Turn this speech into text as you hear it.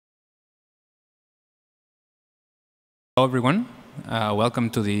Hello, everyone. Welcome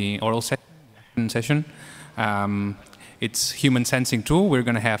to the oral session. It's Human Sensing 2. We're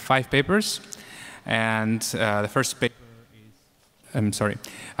going to have 5 papers. And the first paper is,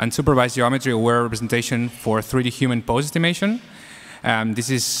 Unsupervised Geometry-Aware Representation for 3D Human Pose Estimation. This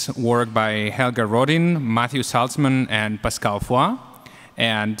is work by Helge Rhodin, Mathieu Salzmann, and Pascal.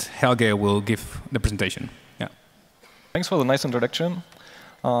 And Helge will give the presentation. Yeah. Thanks for the nice introduction.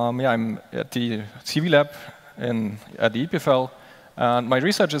 I'm at the CV lab at the EPFL, and my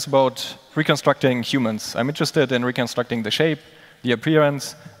research is about reconstructing humans. I'm interested in reconstructing the shape, the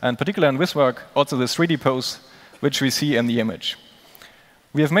appearance, and particularly in this work, also the 3D pose, which we see in the image.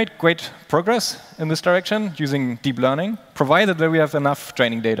 We have made great progress in this direction using deep learning, provided that we have enough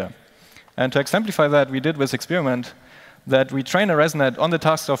training data. And to exemplify that, we did this experiment that we train a ResNet on the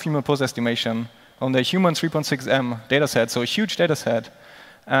task of human pose estimation on the human 3.6M dataset, so a huge dataset.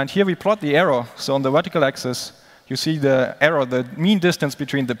 And here we plot the error. So on the vertical axis, you see the error, the mean distance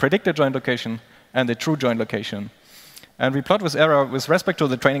between the predicted joint location and the true joint location. And we plot this error with respect to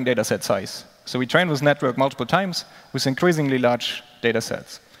the training dataset size. So we train this network multiple times with increasingly large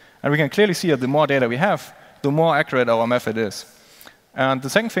datasets. And we can clearly see that the more data we have, the more accurate our method is. And the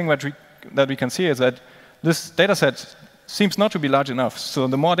second thing that we can see is that this dataset seems not to be large enough. So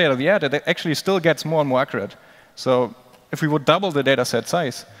the more data we add, it actually still gets more and more accurate. So if we would double the dataset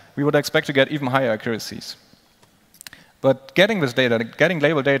size, we would expect to get even higher accuracies. But getting this data, getting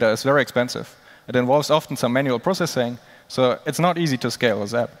labeled data, is very expensive. It involves often some manual processing, so it's not easy to scale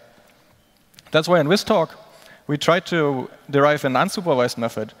this app. That's why in this talk, we try to derive an unsupervised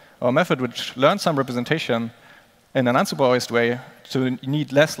method, or a method which learns some representation in an unsupervised way to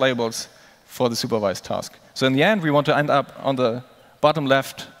need less labels for the supervised task. So in the end, we want to end up on the bottom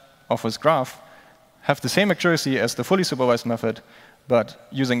left of this graph, have the same accuracy as the fully supervised method, but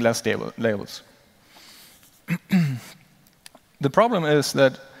using less labels. The problem is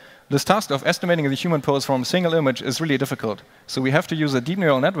that this task of estimating the human pose from a single image is really difficult. So we have to use a deep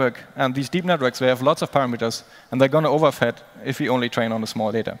neural network, and these deep networks, they have lots of parameters, and they're going to overfit if we only train on the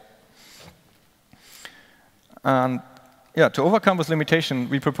small data. And to overcome this limitation,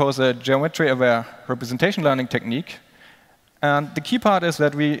 we propose a geometry-aware representation learning technique. And the key part is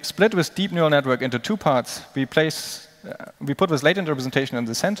that we split this deep neural network into 2 parts. We put this latent representation in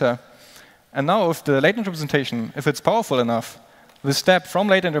the center. And now if the latent representation, if it's powerful enough, the step from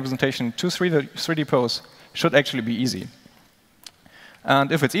latent representation to 3D pose should actually be easy.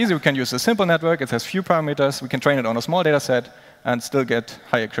 And if it's easy, we can use a simple network. It has few parameters. We can train it on a small data set and still get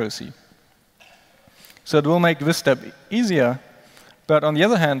high accuracy. So it will make this step easier. But on the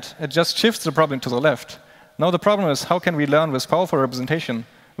other hand, it just shifts the problem to the left. Now the problem is, how can we learn this powerful representation,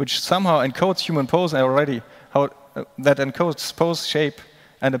 which somehow encodes human pose already, that encodes pose, shape,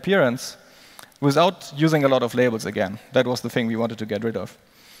 and appearance, without using a lot of labels again? That was the thing we wanted to get rid of.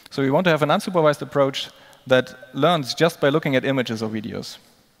 So we want to have an unsupervised approach that learns just by looking at images or videos.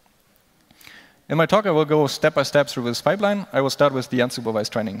 In my talk, I will go step by step through this pipeline. I will start with the unsupervised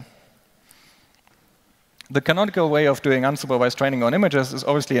training. The canonical way of doing unsupervised training on images is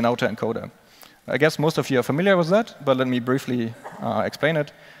obviously an auto-encoder. I guess most of you are familiar with that, but let me briefly explain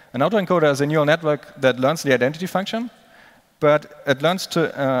it. An autoencoder is a neural network that learns the identity function, but it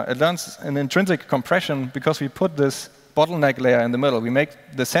learns an intrinsic compression because we put this bottleneck layer in the middle. We make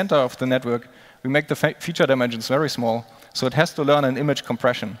the center of the network, we make the feature dimensions very small, so it has to learn an image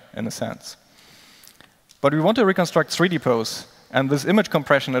compression in a sense. But we want to reconstruct 3D pose, and this image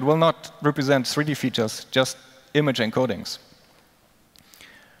compression, it will not represent 3D features, just image encodings.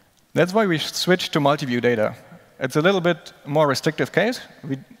 That's why we switched to multiview data. It's a little bit more restrictive case.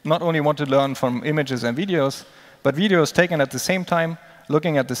 We not only want to learn from images and videos, but videos taken at the same time,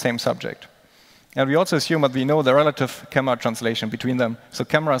 looking at the same subject. And we also assume that we know the relative camera translation between them, so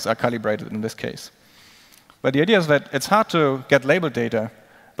cameras are calibrated in this case. But the idea is that it's hard to get labeled data,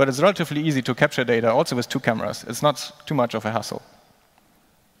 but it's relatively easy to capture data, also with 2 cameras. It's not too much of a hassle.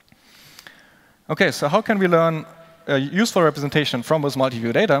 OK, so how can we learn a useful representation from this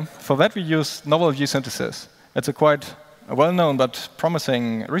multiview data? For that, we use novel view synthesis. It's a quite well-known but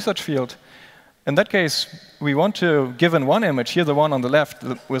promising research field. In that case, we want to, given one image, here the one on the left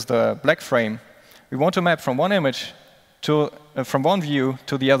with the black frame, we want to map from one image from one view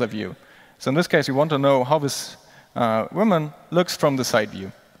to the other view. So in this case, we want to know how this woman looks from the side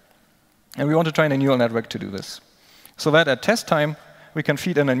view. And we want to train a neural network to do this. So that at test time, we can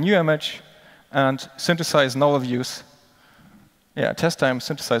feed in a new image and synthesize novel views. Test time,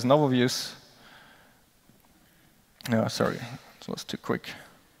 synthesize novel views. Sorry, it was too quick.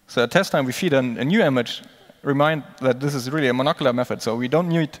 So at test time, we feed in a new image remind that this is really a monocular method. So we don't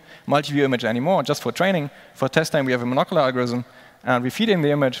need multi-view image anymore just for training. For test time, we have a monocular algorithm. And we feed in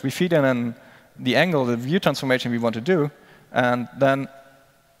the image. We feed in the angle, the view transformation we want to do. And then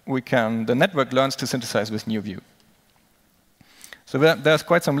the network learns to synthesize with new view. So there's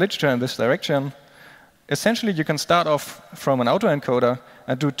quite some literature in this direction. Essentially, you can start off from an autoencoder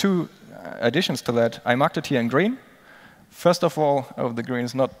and do two additions to that. I marked it here in green. First of all, the green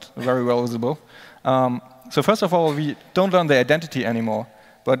is not very well visible. So first of all, we don't learn the identity anymore,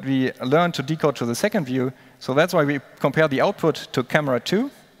 but we learn to decode to the second view. So that's why we compare the output to camera 2.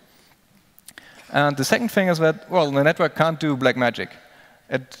 And the second thing is that, well, the network can't do black magic.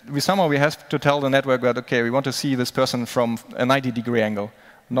 Somehow we have to tell the network that, OK, we want to see this person from a 90-degree angle,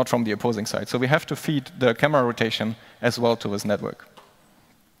 not from the opposing side. So we have to feed the camera rotation as well to this network.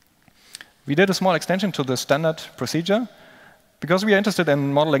 We did a small extension to the standard procedure. Because we are interested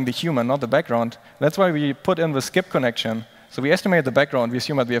in modeling the human, not the background, that's why we put in the skip connection. So we estimate the background. We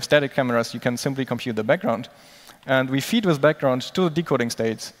assume that we have static cameras. You can simply compute the background. And we feed this background to the decoding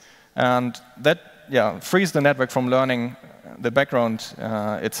states. And that frees the network from learning the background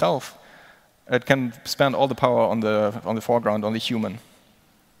itself. It can spend all the power on the foreground, on the human.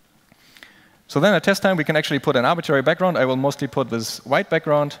 So then at test time, we can actually put an arbitrary background. I will mostly put this white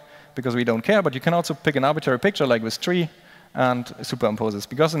background because we don't care. But you can also pick an arbitrary picture like this tree and superimpose this,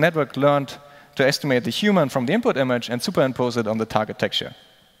 because the network learned to estimate the human from the input image and superimpose it on the target texture.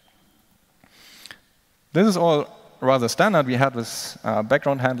 This is all rather standard. We had this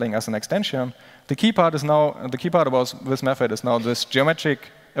background handling as an extension. The key part about this method is now this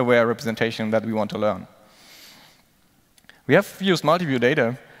geometric-aware representation that we want to learn. We have used multi-view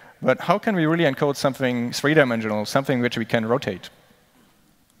data, but how can we really encode something three-dimensional, something which we can rotate?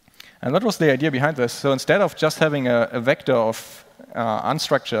 And what was the idea behind this? So instead of just having a vector of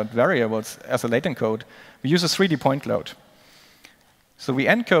unstructured variables as a latent code, we use a 3D point cloud. So we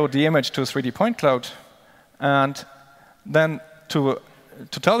encode the image to a 3D point cloud, and then to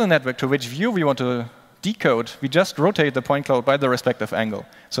tell the network to which view we want to decode, we just rotate the point cloud by the respective angle.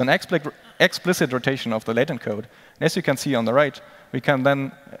 So an explicit rotation of the latent code. And as you can see on the right, we can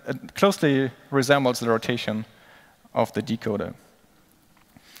then closely resembles the rotation of the decoder.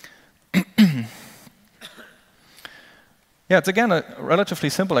 Yeah, it's again a relatively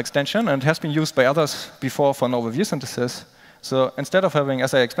simple extension, and it has been used by others before for novel view synthesis. So instead of having,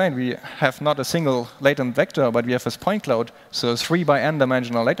 as I explained, we have not a single latent vector, but we have this point cloud, so 3 by n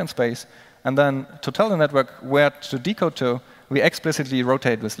dimensional latent space. And then to tell the network where to decode to, we explicitly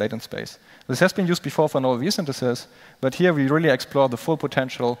rotate this latent space. This has been used before for novel view synthesis, but here we really explore the full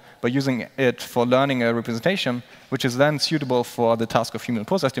potential by using it for learning a representation, which is then suitable for the task of human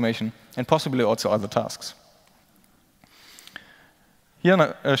pose estimation, and possibly also other tasks. Here in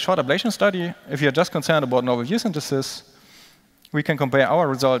a short ablation study, if you're just concerned about novel view synthesis, we can compare our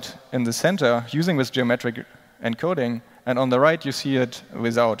result in the center using this geometric encoding, and on the right you see it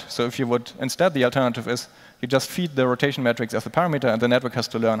without. So if you would, instead the alternative is you just feed the rotation matrix as a parameter, and the network has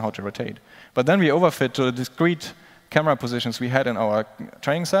to learn how to rotate. But then we overfit to the discrete camera positions we had in our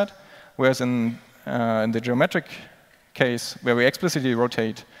training set, whereas in the geometric case, where we explicitly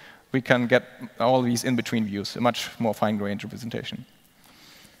rotate, we can get all these in-between views, a much more fine-grained representation.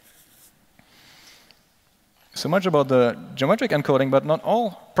 So much about the geometric encoding, but not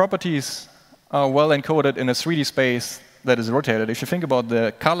all properties are well encoded in a 3D space that is rotated. If you think about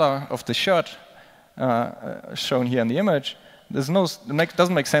the color of the shirt shown here in the image, it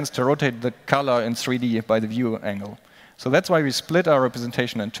doesn't make sense to rotate the color in 3D by the view angle. So that's why we split our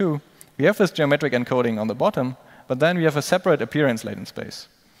representation in two. We have this geometric encoding on the bottom, but then we have a separate appearance latent space.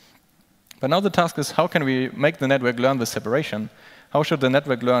 But now the task is, how can we make the network learn this separation? How should the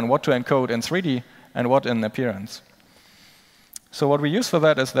network learn what to encode in 3D and what in appearance? So what we use for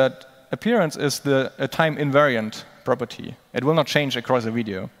that is that appearance is a time invariant property. It will not change across a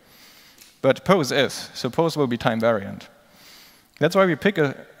video. But pose is. So pose will be time variant. That's why we pick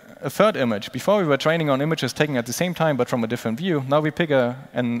a third image. Before we were training on images taken at the same time but from a different view. Now we pick a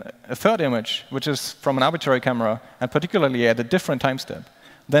third image, which is from an arbitrary camera, and particularly at a different time step.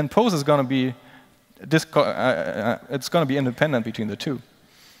 Then pose is going to be it's going to be independent between the two.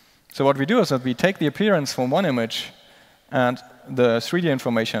 So what we do is that we take the appearance from one image and the 3D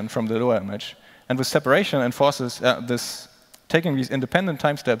information from the lower image, and with separation enforces taking these independent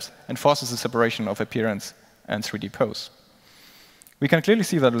time steps enforces the separation of appearance and 3D pose. We can clearly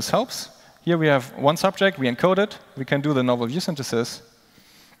see that this helps. Here we have one subject, we encode it, we can do the novel view synthesis.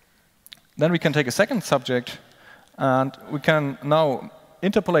 Then we can take a second subject, and we can now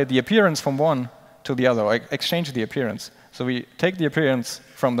interpolate the appearance from one to the other, or exchange the appearance. So we take the appearance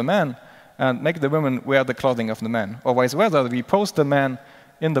from the man, and make the women wear the clothing of the men. Or vice versa, we pose the man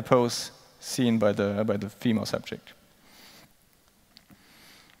in the pose seen by the female subject.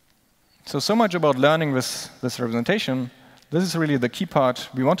 So much about learning this representation. This is really the key part.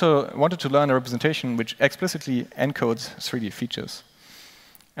 We wanted to learn a representation which explicitly encodes 3D features.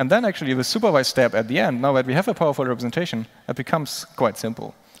 And then actually the supervised step at the end, now that we have a powerful representation, it becomes quite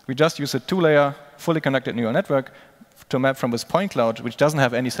simple. We just use a 2-layer, fully connected neural network to map from this point cloud, which doesn't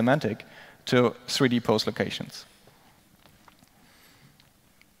have any semantic, to 3D pose locations.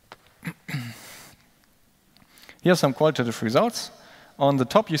 Here are some qualitative results. On the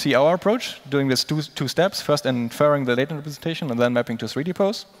top, you see our approach, doing this two steps, first inferring the latent representation and then mapping to 3D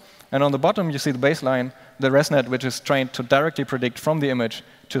pose. And on the bottom, you see the baseline, the ResNet, which is trained to directly predict from the image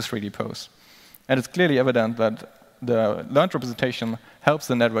to 3D pose. And it's clearly evident that the learned representation helps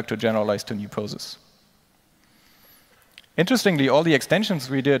the network to generalize to new poses. Interestingly, all the extensions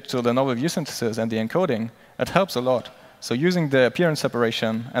we did to the novel view synthesis and the encoding, it helps a lot. So using the appearance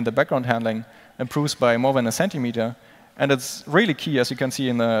separation and the background handling improves by more than a centimeter. And it's really key, as you can see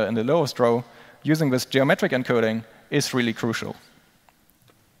in the lowest row, using this geometric encoding is really crucial.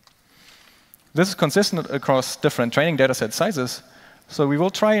 This is consistent across different training dataset sizes. So we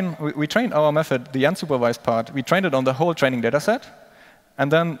trained our method, the unsupervised part, we trained it on the whole training dataset. And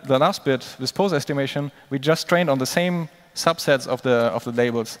then the last bit, this pose estimation, we just trained on the same subsets of the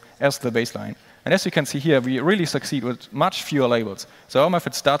labels as the baseline. And as you can see here, we really succeed with much fewer labels. So our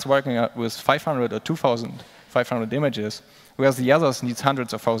method starts working with 500 or 2,500 images, whereas the others need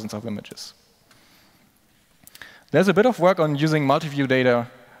hundreds of thousands of images. There's a bit of work on using multi-view data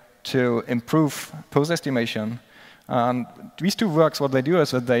to improve pose estimation. And these two works, what they do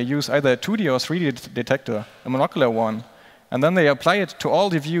is that they use either a 2D or 3D detector, a monocular one, and then they apply it to all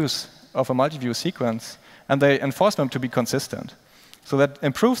the views of a multi-view sequence, and they enforce them to be consistent. So that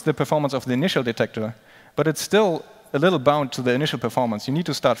improves the performance of the initial detector, but it's still a little bound to the initial performance. You need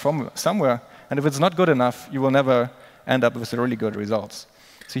to start from somewhere, and if it's not good enough, you will never end up with really good results.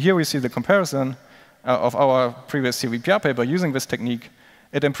 So here we see the comparison of our previous CVPR paper using this technique.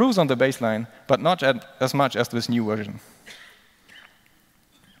 It improves on the baseline, but not as much as this new version.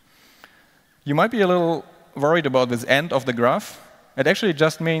 You might be a little worried about this end of the graph. It actually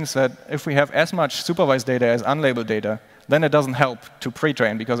just means that if we have as much supervised data as unlabeled data, then it doesn't help to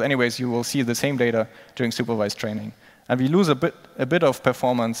pre-train, because anyways, you will see the same data during supervised training. And we lose a bit of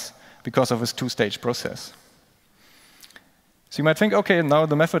performance because of this two-stage process. So you might think, OK, now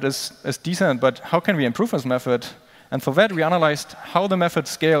the method is decent, but how can we improve this method? And for that, we analyzed how the method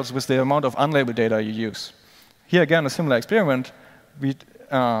scales with the amount of unlabeled data you use. Here again, a similar experiment. We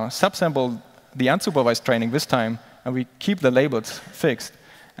subsample the unsupervised training this time, and we keep the labels fixed.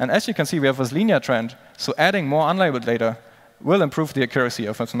 And as you can see, we have this linear trend. So adding more unlabeled data will improve the accuracy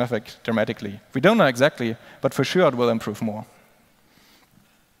of this method dramatically. We don't know exactly, but for sure it will improve more.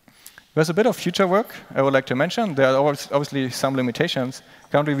 There's a bit of future work I would like to mention. There are obviously some limitations.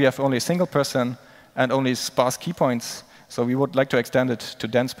 Currently, we have only a single person and only sparse key points. So we would like to extend it to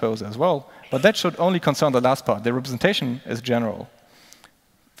dense pose as well. But that should only concern the last part. The representation is general.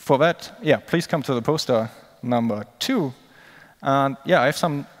 For that, yeah, please come to the poster number 2. And yeah, I have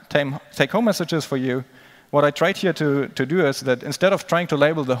some take-home messages for you. What I tried here to do is that instead of trying to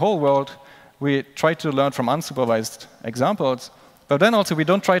label the whole world, we try to learn from unsupervised examples. But then also, we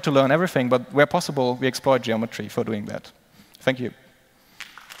don't try to learn everything, but where possible, we exploit geometry for doing that. Thank you.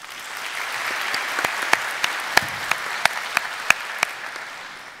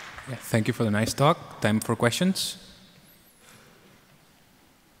 Yeah, thank you for the nice talk. Time for questions.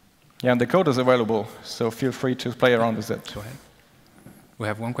 Yeah, and the code is available, so feel free to play around with it. Go ahead. We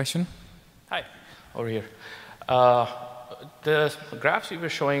have one question. Hi, over here. The graphs you were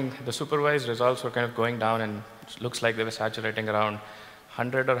showing, the supervised results were kind of going down, and it looks like they were saturating around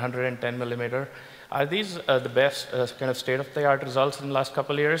 100 or 110 millimeter. Are these the best kind of state-of-the-art results in the last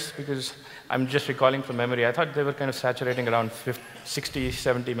couple of years? Because I'm just recalling from memory, I thought they were kind of saturating around 60,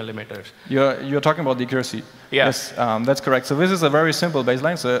 70 millimeters. You're talking about the accuracy. Yeah. Yes, that's correct. So this is a very simple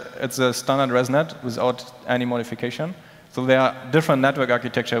baseline. So it's a standard ResNet without any modification. So there are different network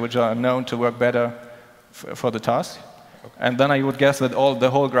architecture which are known to work better for the task. Okay. And then I would guess that the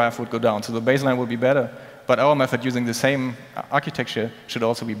whole graph would go down. So the baseline would be better. But our method using the same architecture should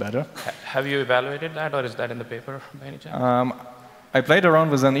also be better. Have you evaluated that, or is that in the paper by any chance? I played around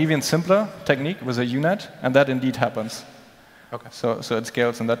with an even simpler technique with a UNet, and that indeed happens. Okay. So it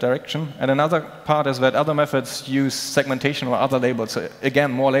scales in that direction. And another part is that other methods use segmentation or other labels. So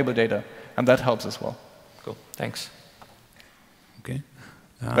again, more label data, and that helps as well. Cool. Thanks. OK.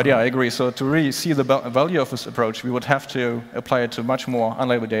 But yeah, I agree. So to really see the value of this approach, we would have to apply it to much more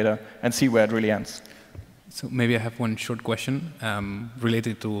unlabeled data and see where it really ends. So maybe I have one short question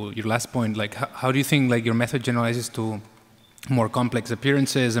related to your last point. Like, how do you think like your method generalizes to more complex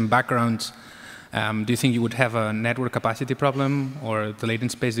appearances and backgrounds? Do you think you would have a network capacity problem, or the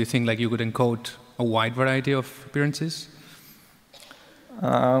latent space? Do you think like you could encode a wide variety of appearances?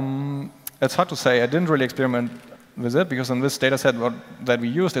 It's hard to say. I didn't really experiment with it because in this data set that we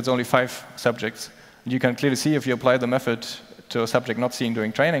used, it's only 5 subjects. You can clearly see if you apply the method to a subject not seen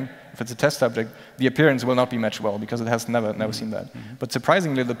during training, if it's a test subject, the appearance will not be matched well because it has never seen that. But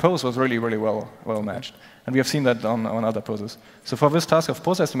surprisingly, the pose was really well matched. And we have seen that on other poses. So for this task of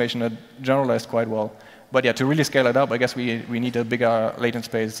pose estimation, it generalized quite well. But yeah, to really scale it up, I guess we need a bigger latent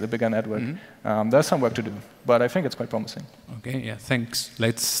space, a bigger network. There's some work to do, but I think it's quite promising. Okay, yeah, thanks.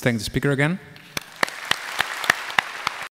 Let's thank the speaker again.